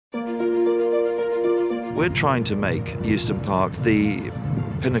We're trying to make Euston Park the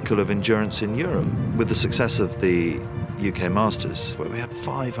pinnacle of endurance in Europe. With the success of the UK Masters, where we had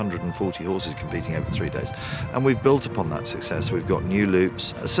 540 horses competing over 3 days, and we've built upon that success. We've got new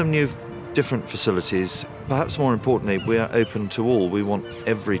loops, some new different facilities. Perhaps more importantly, we are open to all. We want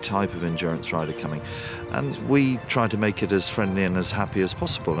every type of endurance rider coming, and we try to make it as friendly and as happy as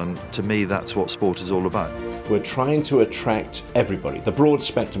possible, and to me that's what sport is all about. We're trying to attract everybody, the broad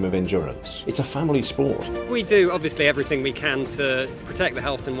spectrum of endurance. It's a family sport. We do obviously everything we can to protect the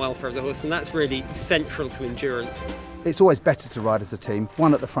health and welfare of the horse, and that's really central to endurance. It's always better to ride as a team,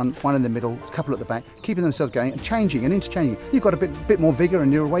 one at the front, one in the middle, a couple at the back, keeping themselves going and changing and interchanging. You've got a bit more vigour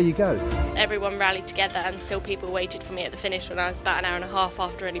and away you go. Everyone rallied together and still people waited for me at the finish when I was about an hour and a half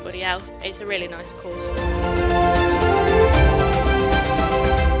after anybody else. It's a really nice course.